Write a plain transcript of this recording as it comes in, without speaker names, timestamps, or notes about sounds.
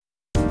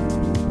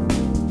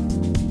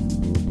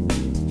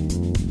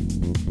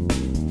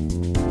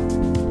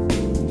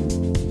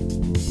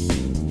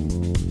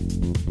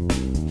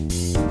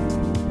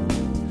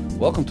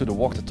Welcome to the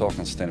Walk the Talk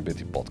on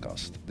Sustainability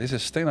podcast. This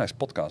is Sustainalize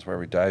podcast where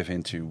we dive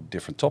into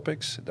different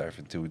topics, dive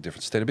into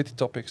different sustainability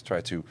topics, try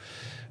to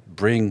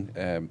bring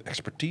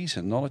expertise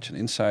and knowledge and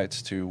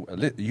insights to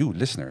you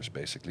listeners,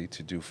 basically,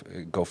 to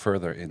go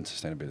further in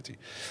sustainability.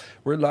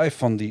 We're live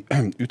from the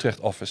Utrecht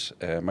office.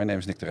 My name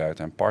is Nick de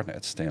Ruijter. I'm partner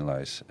at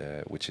Sustainalize,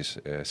 which is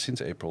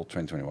since April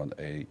 2021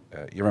 a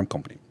ERM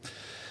company.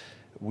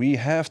 We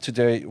have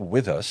today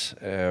with us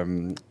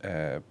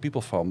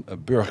people from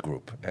Burg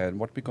Group, and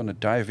what we're going to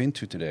dive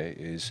into today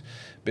is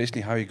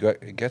basically how you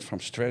get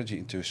from strategy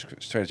into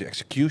strategy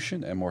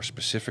execution, and more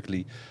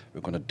specifically,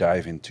 we're going to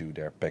dive into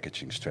their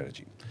packaging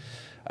strategy.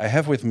 I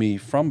have with me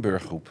from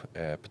Burg Group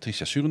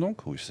Patricia Surendonk,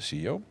 who is the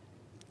CEO,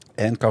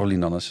 and Caroline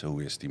Nannes, who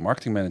is the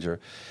marketing manager,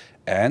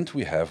 and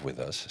we have with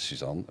us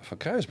Susan van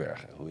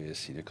Kruijsbergen, who is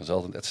senior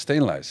consultant at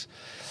Sustainalize.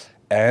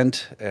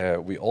 And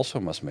we also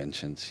must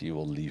mention she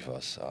will leave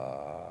us,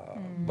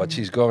 but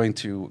she's going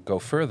to go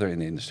further in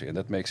the industry, and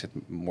that makes it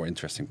more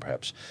interesting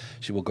perhaps.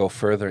 She will go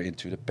further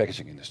into the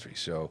packaging industry.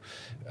 So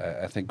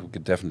I think we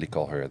could definitely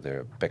call her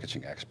the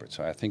packaging expert.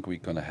 So I think we're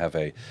going to have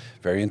a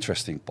very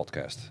interesting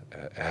podcast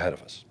ahead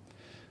of us.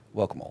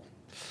 Welcome all.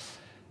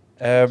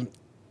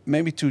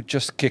 Maybe to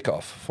just kick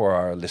off for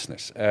our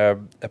listeners.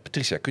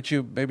 Patricia, could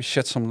you maybe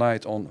shed some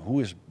light on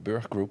who is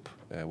Burg Group?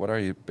 What are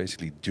you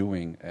basically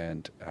doing,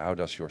 and how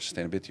does your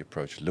sustainability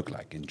approach look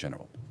like in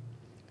general?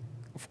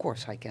 Of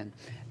course I can.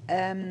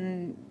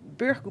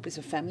 Burg Group is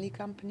a family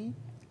company.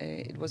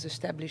 It was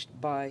established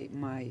by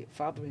my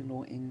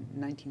father-in-law in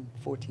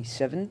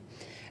 1947.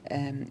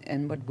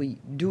 And what we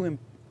do and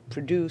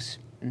produce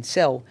and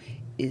sell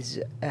is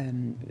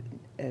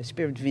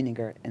spirit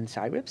vinegar and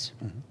syrups.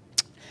 Mm-hmm.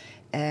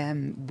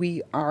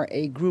 We are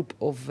a group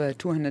of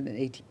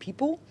 280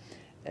 people.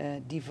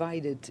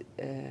 Divided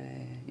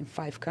in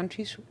 5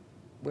 countries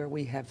where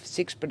we have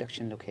 6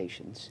 production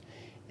locations,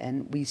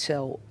 and we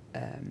sell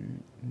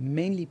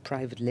mainly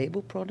private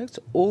label products,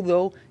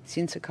 although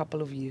since a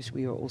couple of years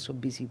we are also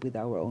busy with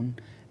our own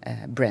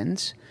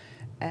brands,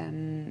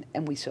 and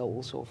we sell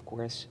also, of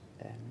course,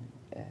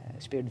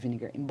 spirit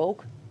vinegar in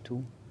bulk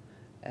to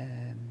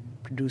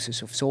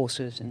producers of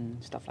sauces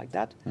and stuff like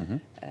that. Mm-hmm.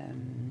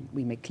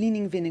 We make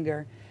cleaning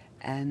vinegar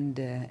and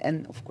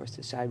of course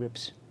the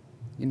syrups.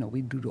 You know,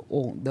 we do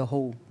the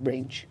whole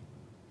range.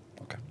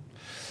 Okay,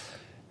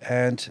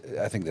 and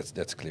I think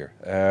that's clear.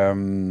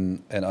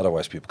 And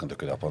otherwise, people can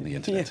look it up on the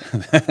internet.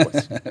 Yeah, of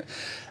course.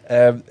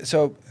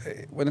 So,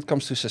 when it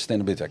comes to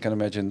sustainability, I can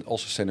imagine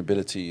also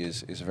sustainability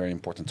is a very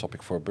important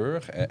topic for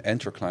Burg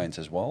and your clients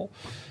as well.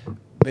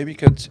 Maybe you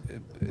could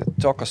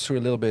talk us through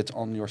a little bit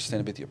on your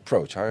sustainability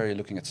approach. How are you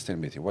looking at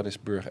sustainability? What is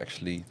Burg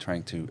actually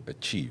trying to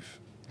achieve?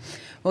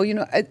 Well, you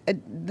know,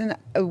 then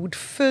I would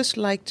first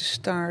like to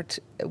start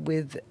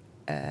with.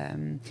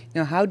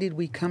 How did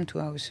we come to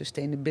our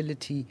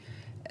sustainability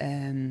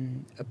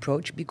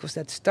approach? Because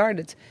that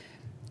started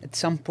at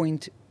some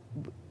point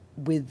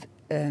with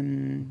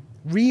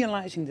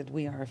realizing that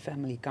we are a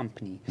family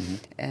company, mm-hmm.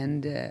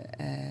 And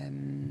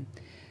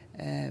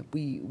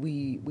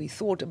we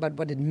thought about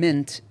what it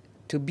meant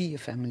to be a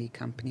family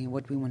company and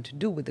what we want to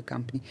do with the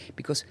company.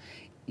 Because,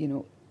 you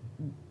know,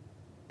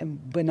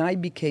 when I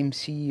became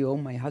CEO,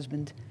 my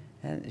husband,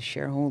 a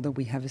shareholder,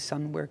 we have a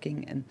son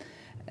working,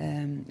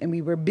 and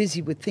we were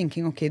busy with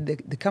thinking, okay,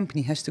 the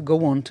company has to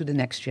go on to the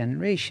next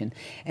generation.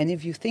 And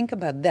if you think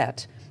about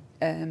that,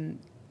 then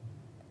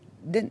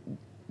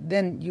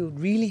you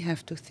really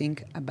have to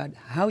think about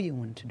how you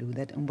want to do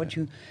that and what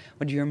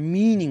your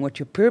meaning, what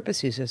your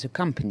purpose is as a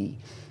company.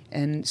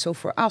 And so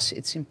for us,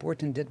 it's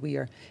important that we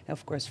are,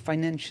 of course,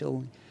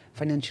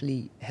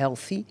 financially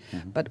healthy,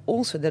 mm-hmm. but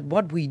also that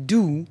what we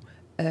do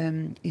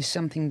is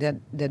something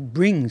that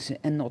brings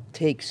and not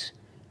takes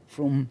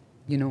from,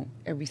 you know,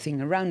 everything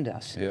around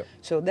us. Yeah.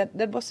 So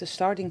that was the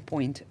starting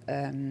point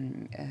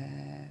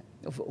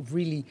of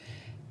really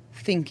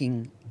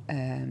thinking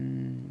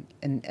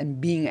and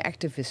being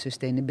active with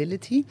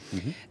sustainability.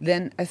 Mm-hmm.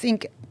 Then I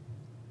think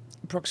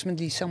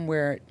approximately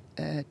somewhere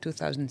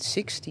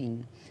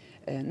 2016.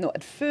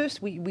 At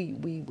first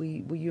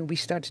we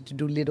started to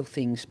do little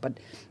things, but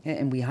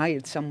and we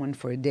hired someone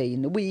for a day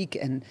in the week,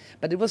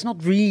 but it was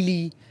not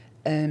really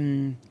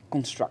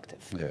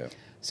constructive. Yeah.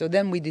 So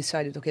then we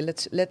decided, okay,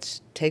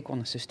 let's take on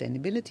a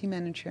sustainability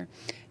manager,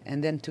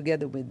 and then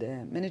together with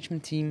the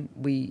management team,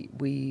 we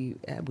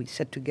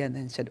sat together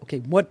and said, okay,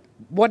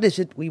 what is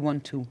it we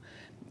want to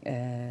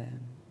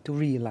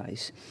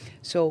realize?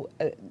 So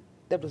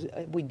that was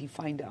we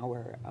defined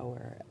our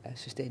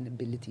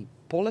sustainability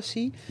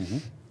policy, mm-hmm.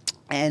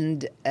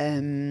 and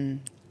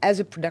as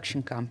a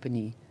production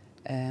company,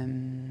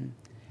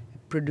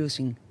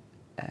 producing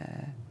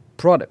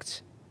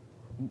products.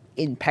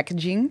 In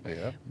packaging,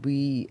 yeah.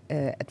 We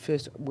at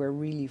first were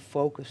really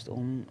focused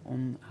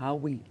on how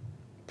we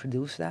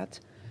produce that,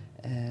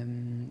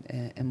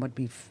 and what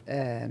we've.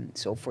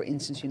 So, for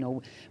instance, you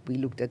know, we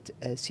looked at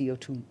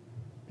CO2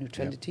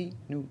 neutrality.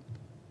 Yep.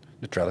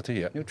 Neutrality,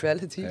 yeah.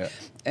 Neutrality. Yeah.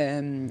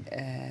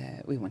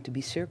 We want to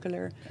be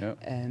circular. Yeah.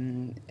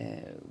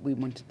 We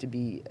wanted to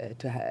be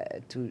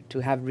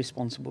to have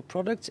responsible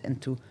products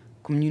and to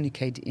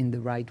communicate in the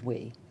right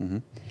way.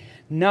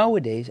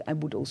 Nowadays, I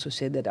would also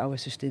say that our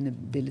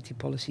sustainability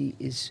policy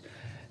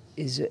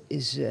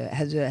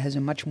has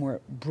a much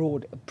more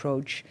broad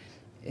approach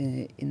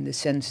in the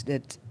sense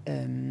that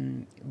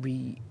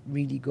we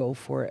really go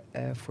for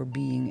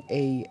being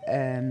a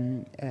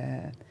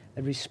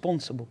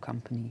responsible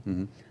company,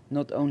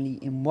 not only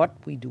in what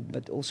we do,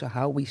 but also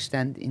how we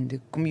stand in the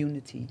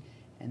community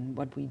and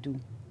what we do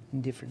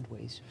in different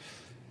ways.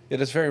 Yeah,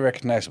 that's very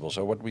recognizable.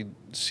 So what we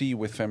see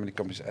with family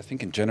companies, I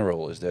think in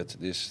general, is that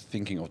this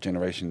thinking of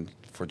generation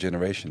for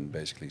generation,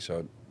 basically.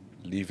 So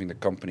leaving the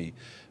company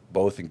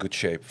both in good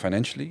shape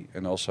financially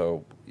and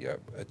also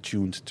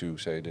attuned to,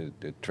 say,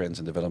 the trends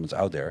and developments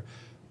out there.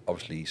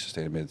 Obviously,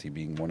 sustainability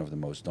being one of the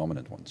most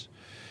dominant ones.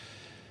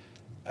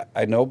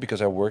 I know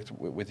because I worked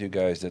with you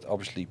guys that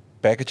obviously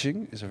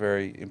packaging is a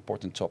very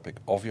important topic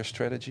of your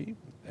strategy.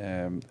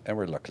 And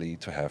we're lucky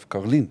to have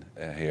Caroline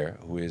here,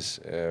 who is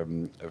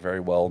very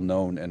well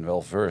known and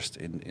well versed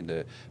in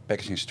the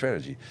packaging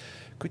strategy.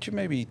 Could you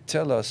maybe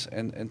tell us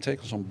and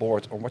take us on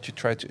board on what you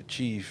try to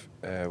achieve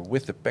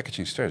with the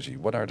packaging strategy?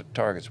 What are the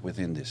targets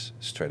within this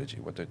strategy?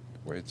 What you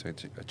try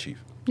to achieve?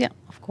 Yeah,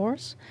 of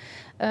course.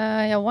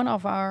 One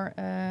of our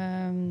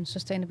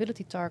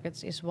sustainability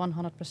targets is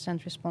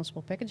 100%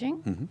 responsible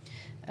packaging.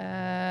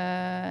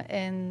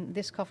 And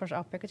this covers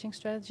our packaging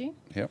strategy.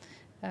 Yeah.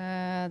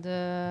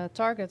 The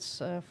targets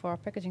for our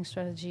packaging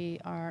strategy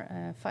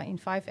are in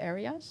 5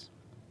 areas.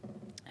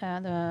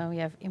 We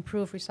have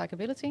improved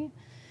recyclability,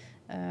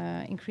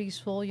 increase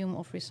volume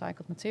of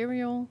recycled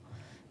material,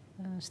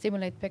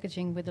 stimulate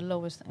packaging with the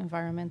lowest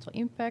environmental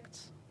impact,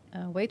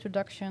 weight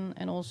reduction,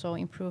 and also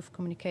improve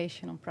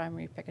communication on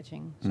primary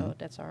packaging. So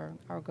that's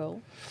our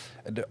goal.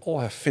 And they all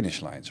have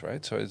finish lines,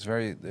 right? So it's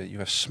very you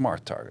have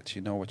smart targets.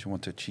 You know what you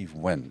want to achieve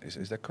when.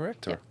 Is that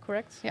correct? Yeah,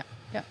 correct.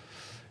 Yeah.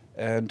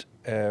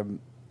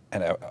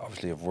 And I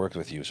obviously have worked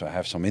with you, so I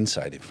have some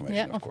inside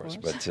information, of course.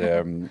 But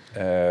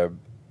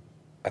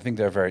I think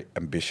they're very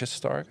ambitious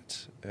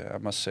targets, I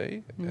must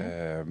say.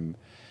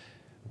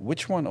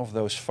 Which one of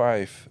those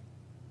 5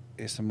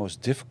 is the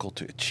most difficult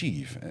to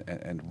achieve,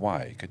 and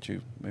why? Could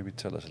you maybe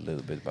tell us a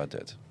little bit about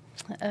that?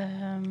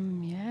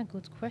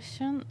 Good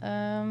question.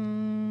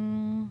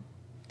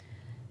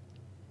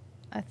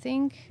 I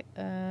think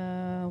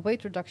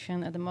weight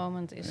reduction at the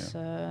moment is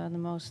the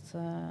most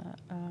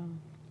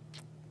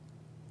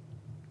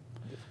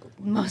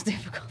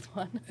difficult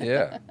one.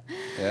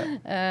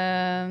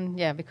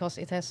 Because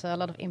it has a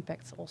lot of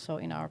impact also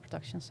in our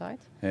production side.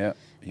 Yeah,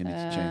 you need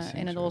to change things.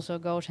 And it also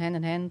goes hand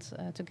in hand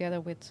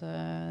together with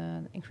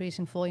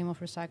increasing volume of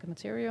recycled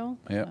material.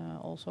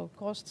 Also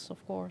costs,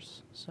 of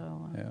course. So.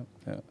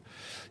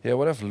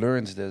 What I've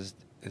learned is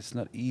it's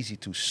not easy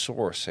to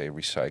source a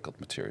recycled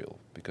material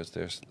because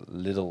there's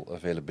little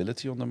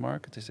availability on the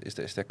market.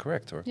 Is that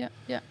correct? Or?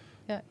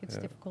 Yeah, it's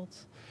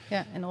difficult.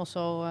 Yeah, and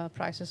also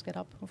prices get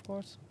up, of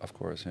course. Of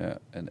course, yeah.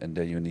 And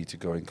then you need to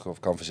go in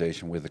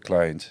conversation with the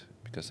client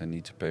because they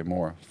need to pay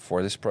more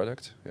for this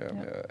product.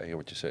 I hear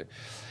what you say.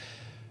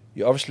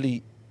 You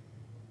obviously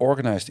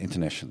organized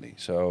internationally.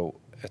 So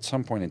at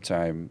some point in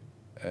time,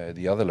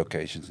 the other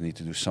locations need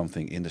to do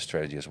something in the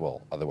strategy as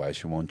well.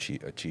 Otherwise, you won't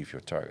achieve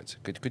your targets.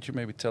 Could you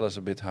maybe tell us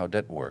a bit how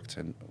that worked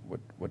and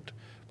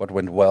what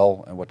went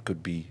well and what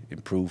could be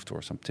improved,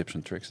 or some tips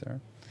and tricks there?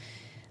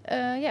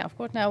 Of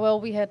course. Now,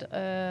 we had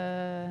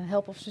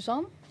help of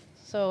Susan,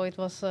 so it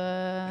was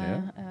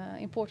an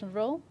important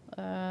role.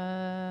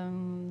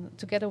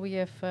 Together, we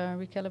have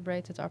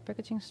recalibrated our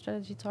packaging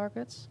strategy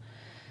targets,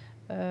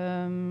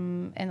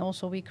 and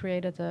also we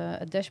created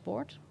a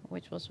dashboard,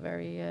 which was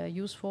very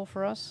useful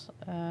for us.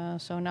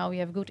 So now we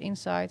have good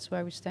insights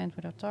where we stand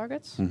with our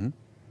targets,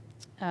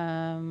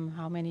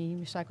 how many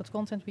recycled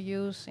content we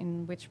use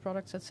in which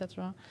products,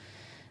 etc.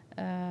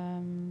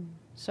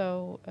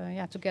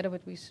 Together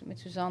with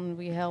Suzanne,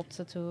 we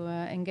helped to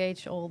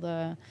engage all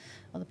the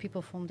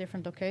people from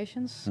different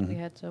locations. We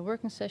had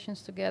working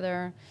sessions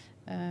together.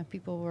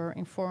 People were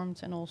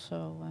informed and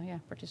also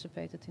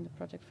participated in the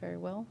project very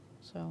well.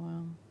 So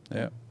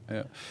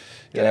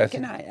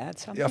Can I add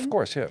something? Yeah, of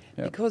course. Yeah.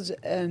 Because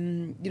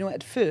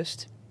at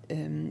first,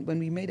 when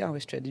we made our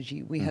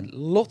strategy, we had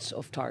lots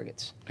of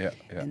targets.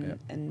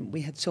 And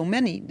we had so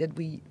many that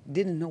we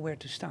didn't know where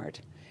to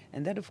start.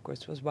 And that, of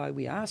course, was why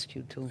we asked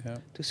you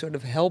to sort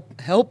of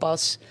help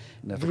us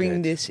navigate,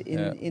 bring this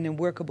in a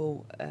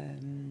workable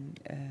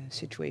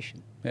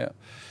situation. Yeah.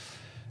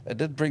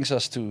 That brings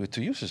us to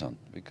you, Susan,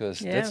 because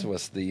that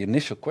was the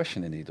initial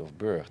question indeed of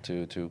Burg.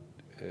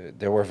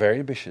 They were very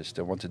ambitious.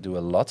 They want to do a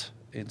lot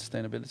in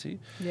sustainability.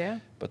 Yeah.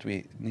 But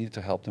we needed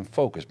to help them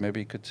focus.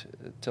 Maybe you could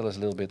tell us a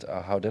little bit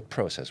how that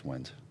process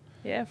went.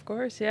 Yeah, of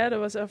course. Yeah, that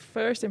was our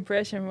first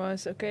impression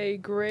was, okay,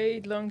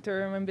 great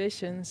long-term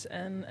ambitions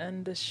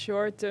and the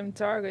short-term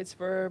targets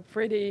were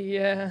pretty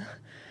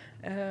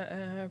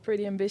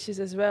ambitious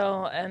as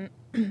well. And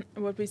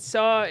what we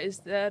saw is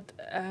that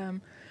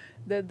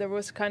there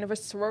was kind of a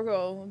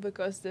struggle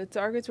because the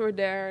targets were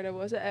there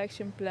was an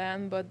action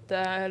plan, but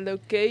the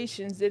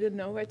locations didn't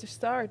know where to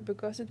start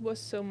because it was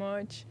so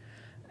much.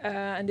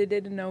 and they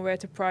didn't know where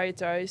to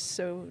prioritize.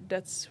 So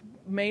that's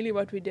mainly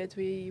what we did.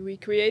 We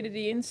created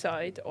the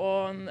insight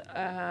on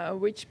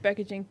which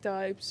packaging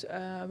types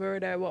were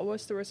there, what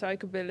was the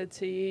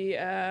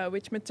recyclability,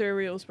 which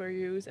materials were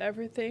used,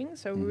 everything.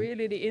 So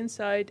really the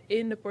insight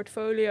in the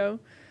portfolio,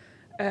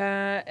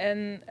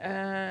 and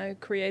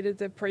created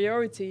the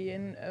priority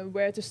in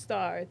where to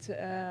start,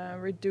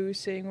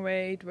 reducing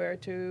weight, where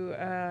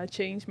to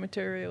change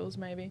materials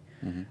maybe.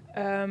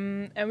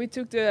 And we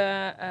took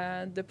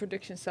the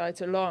production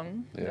sites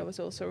along. Yeah. That was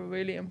also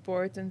really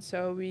important.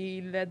 So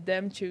we let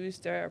them choose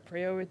their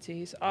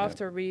priorities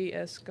after we,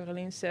 as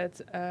Caroline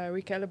said,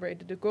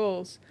 recalibrated the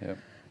goals.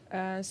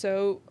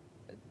 So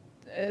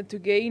to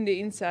gain the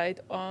insight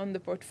on the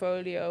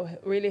portfolio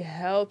really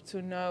helped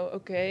to know,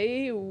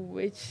 okay,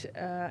 which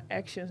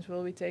actions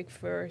will we take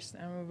first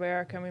and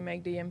where can we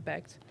make the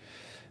impact.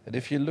 And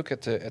if you look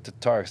at the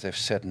targets they've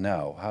set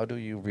now, how do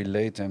you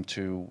relate them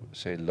to,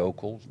 say,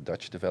 local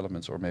Dutch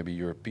developments or maybe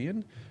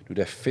European? Do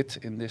they fit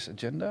in this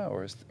agenda,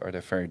 or are they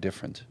very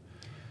different?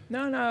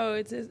 No,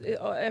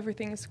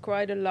 everything is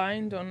quite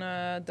aligned on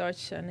a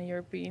Dutch and a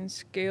European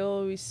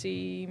scale. We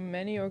see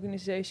many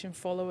organizations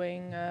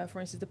following, for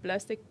instance, the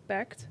Plastic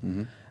Pact,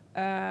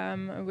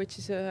 which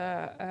is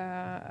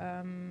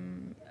a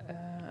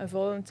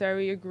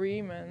voluntary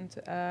agreement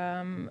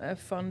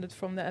funded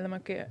from the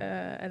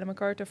Ellen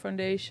MacArthur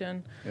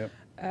Foundation,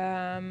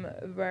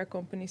 where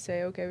companies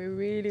say, okay, we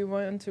really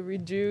want to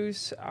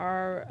reduce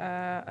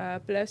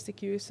our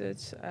plastic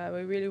usage,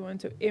 we really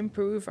want to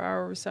improve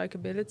our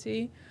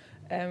recyclability,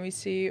 and we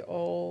see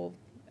all,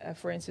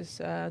 for instance,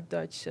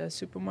 Dutch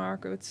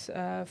supermarkets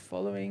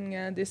following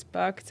this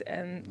pact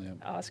and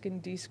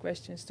asking these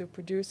questions to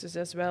producers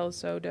as well.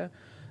 So the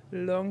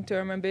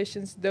long-term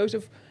ambitions, those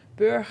of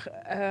Burg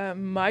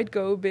might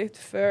go a bit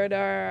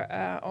further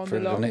on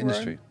the long run.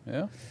 Industry,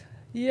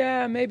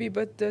 Yeah, maybe,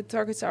 but the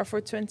targets are for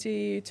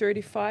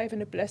 2035,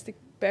 and the Plastic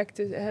Pact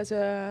has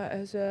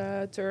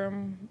a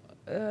term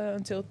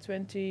until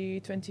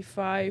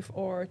 2025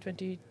 or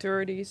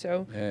 2030.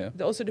 So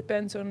it also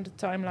depends on the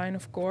timeline,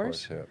 of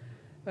course.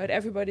 But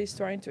everybody's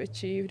trying to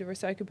achieve the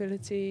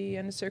recyclability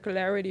and the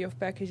circularity of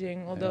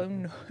packaging, although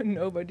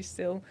nobody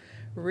still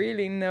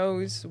really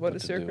knows what a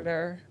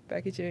circular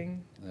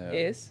packaging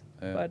is.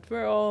 But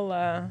we're all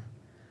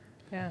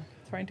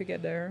trying to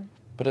get there.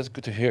 But it's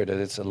good to hear that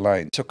it's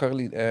aligned. So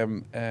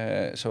Caroline,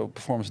 so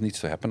performance needs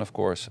to happen, of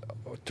course,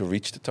 to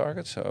reach the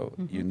target. So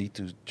you need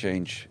to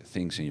change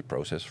things in your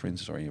process, for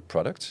instance, or in your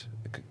products.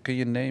 Can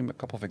you name a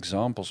couple of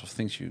examples of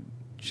things you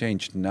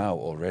changed now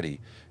already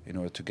in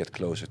order to get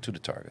closer to the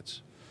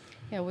targets?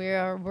 Yeah, we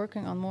are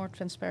working on more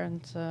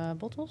transparent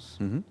bottles.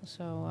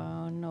 So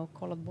no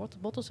colored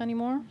bottles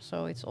anymore.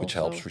 So it's which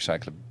also helps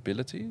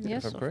recyclability.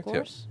 Yes, if I'm correct. Of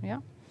course.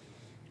 Yeah.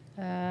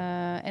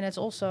 And it's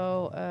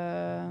also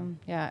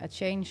a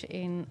change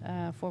in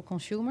for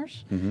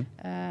consumers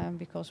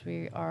because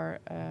we are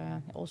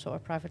also a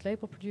private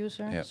label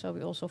producer. So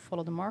we also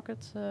follow the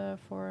market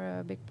for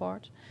a big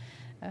part.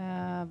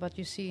 But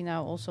you see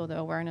now also the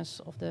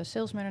awareness of the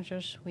sales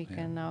managers. We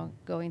can now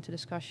go into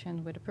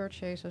discussion with the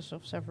purchasers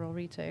of several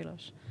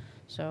retailers.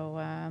 So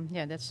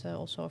that's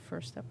also a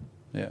first step.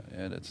 Yeah,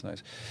 that's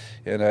nice.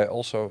 And I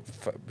also,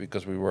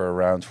 because we were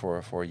around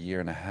for a year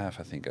and a half,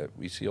 I think,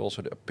 we see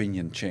also the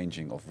opinion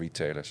changing of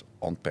retailers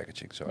on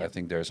packaging. So I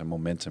think there's a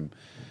momentum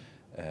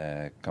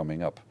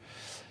coming up.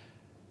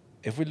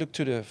 If we look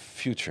to the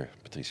future,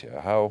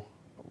 Patricia,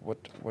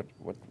 what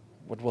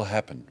will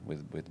happen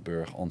with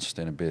Burg on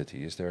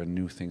sustainability? Is there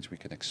new things we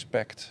can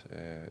expect?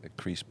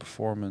 Increased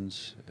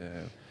performance?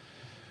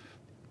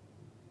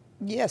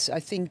 Yes, I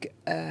think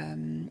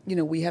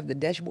we have the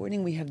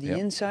dashboarding, we have the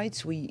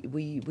insights, we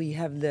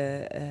have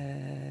the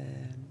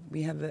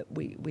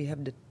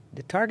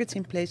targets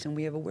in place, and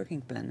we have a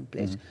working plan in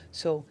place.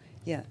 So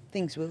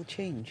things will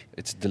change.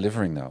 It's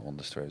delivering now on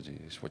the strategy,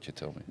 is what you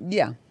tell me.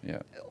 Yeah.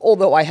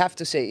 Although I have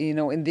to say,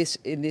 in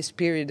this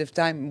period of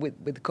time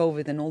with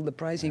COVID and all the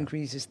price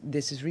increases,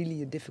 this is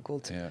really a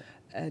difficult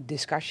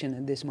discussion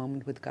at this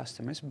moment with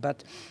customers.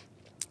 But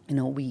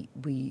we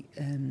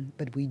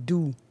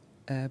do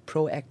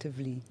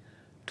proactively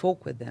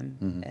talk with them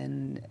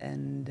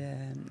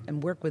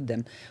and work with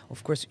them.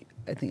 Of course,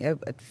 I think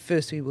at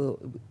first we will.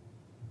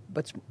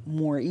 What's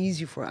more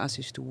easy for us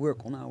is to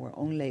work on our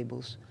own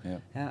labels,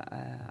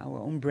 our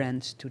own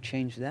brands, to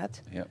change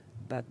that.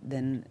 But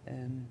then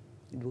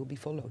it will be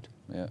followed.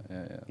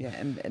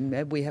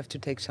 And we have to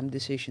take some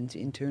decisions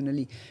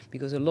internally,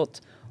 because a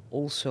lot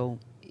also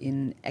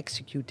in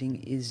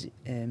executing is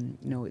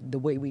the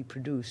way we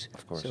produce.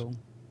 Of course. So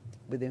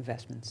with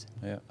investments.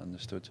 Yeah,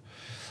 understood.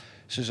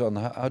 Susan,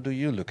 how do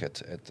you look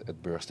at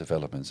Burg's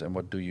developments, and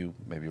what do you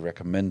maybe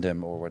recommend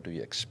them, or what do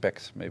you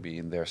expect maybe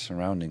in their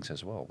surroundings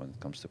as well when it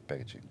comes to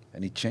packaging?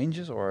 Any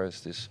changes, or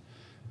is this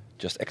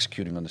just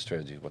executing on the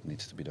strategy what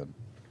needs to be done?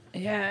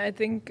 Yeah, I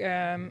think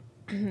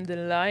the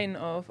line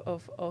of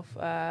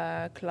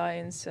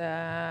clients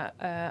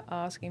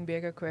asking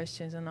bigger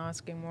questions and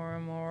asking more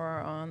and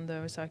more on the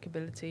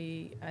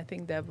recyclability, I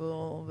think that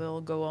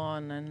will go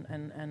on,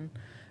 and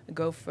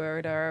go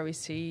further. We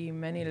see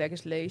many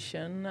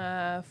legislation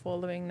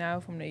following now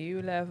from the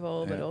EU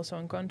level, but also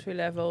on country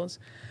levels.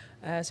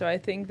 So I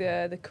think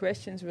the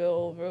questions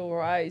will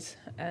rise,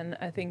 and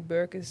I think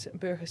Burg is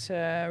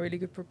really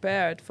good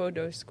prepared for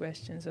those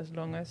questions, as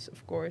long as,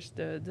 of course,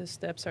 the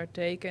steps are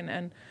taken.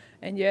 And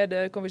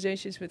the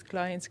conversations with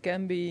clients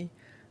can be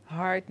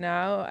hard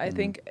now. I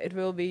think it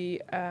will be,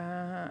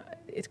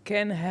 it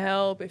can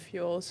help if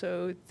you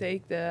also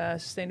take the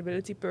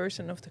sustainability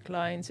person of the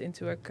clients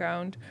into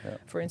account. Yeah.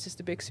 For instance,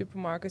 the big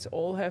supermarkets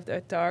all have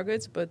their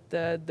targets, but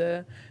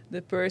the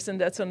person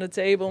that's on the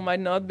table might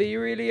not be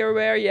really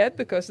aware yet,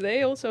 because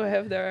they also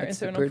have their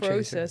internal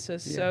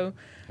processes. Yeah.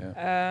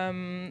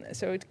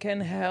 So it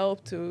can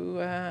help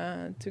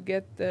to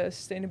get the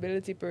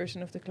sustainability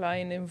person of the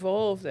client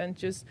involved and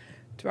just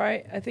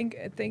try. I think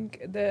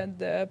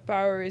the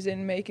power is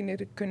in making it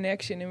a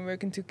connection and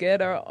working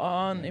together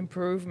on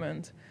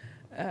improvement.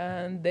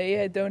 And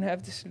they don't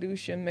have the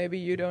solution. Maybe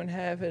you don't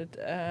have it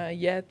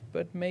yet,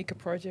 but make a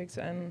project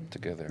and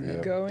together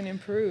go and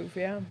improve.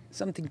 Yeah.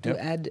 Something to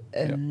add.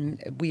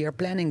 We are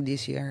planning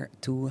this year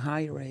to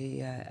hire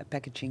a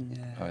packaging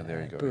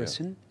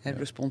person, a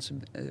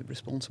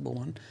responsible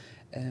one,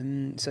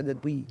 so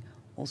that we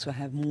also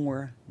have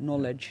more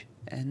knowledge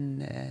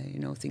and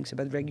things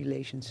about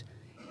regulations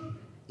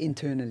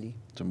internally.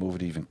 To move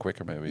it even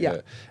quicker, maybe.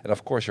 Yeah. And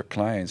of course, your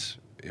clients,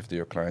 if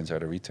your clients are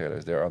the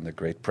retailers, they're under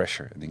great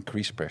pressure and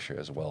increased pressure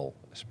as well,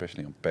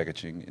 especially on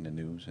packaging in the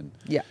news, and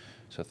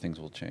so things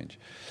will change.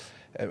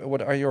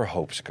 What are your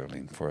hopes,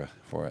 Caroline,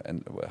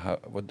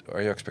 what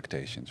are your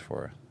expectations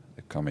for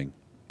the coming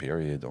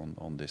period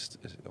on this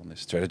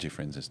strategy,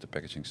 for instance, the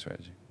packaging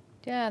strategy?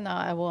 Yeah,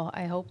 no,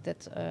 I hope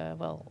that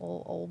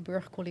all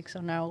Burg colleagues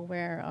are now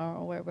aware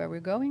where we're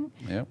going.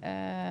 Yeah.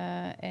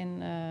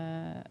 And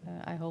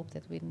I hope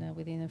that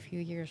within a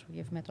few years we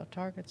have met our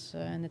targets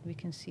and that we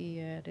can see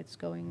that it's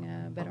going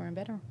better and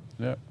better.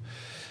 Yeah,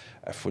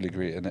 I fully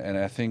agree, and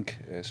I think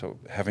so.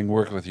 Having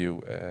worked with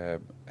you,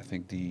 I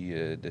think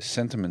the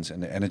sentiments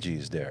and the energy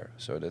is there,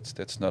 so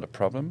that's not a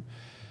problem.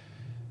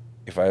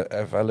 If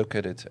I look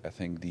at it, I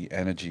think the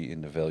energy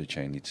in the value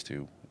chain needs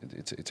to.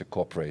 It's a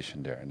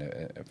cooperation there, and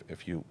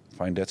if you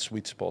find that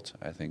sweet spot,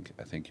 I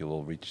think you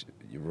will reach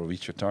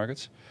your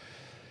targets.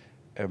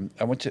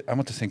 I want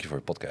to thank you for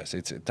your podcast.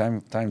 It's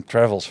time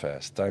travels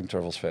fast. Time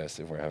travels fast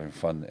if we're having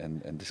fun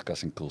and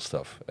discussing cool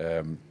stuff.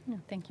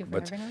 Thank you for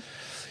having us.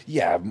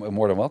 Yeah,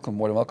 more than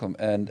welcome.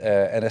 And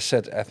as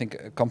said, I think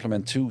a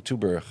compliment to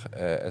Burg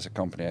as a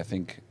company. I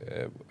think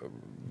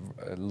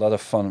a lot of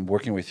fun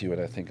working with you,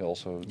 and I think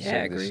also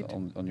saying this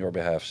on your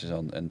behalf,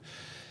 Susan. And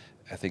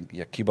I think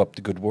keep up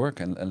the good work,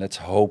 and let's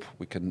hope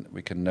we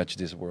can nudge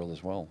this world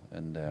as well.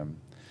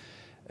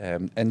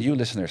 And you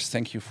listeners,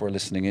 thank you for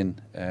listening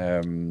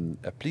in.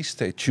 Please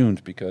stay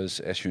tuned, because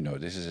as you know,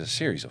 this is a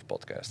series of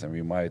podcasts, and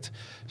we might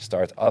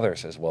start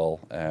others as well.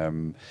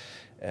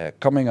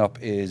 Coming up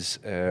is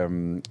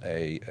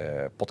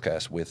a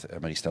podcast with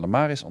Marie-Stella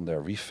Maris on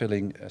their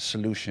refilling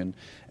solution,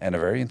 and a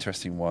very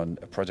interesting one,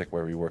 a project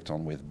where we worked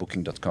on with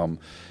Booking.com,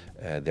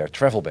 their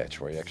travel badge,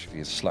 where you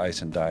actually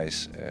slice and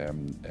dice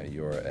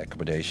your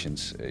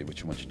accommodations,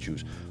 which you want to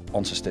choose,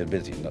 on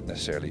sustainability, not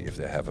necessarily if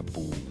they have a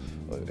pool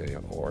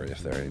or if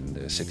they're in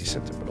the city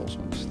center, but also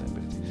on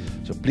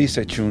sustainability. So please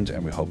stay tuned,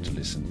 and we hope to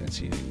listen and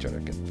see each other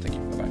again. Thank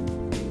you.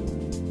 Bye-bye.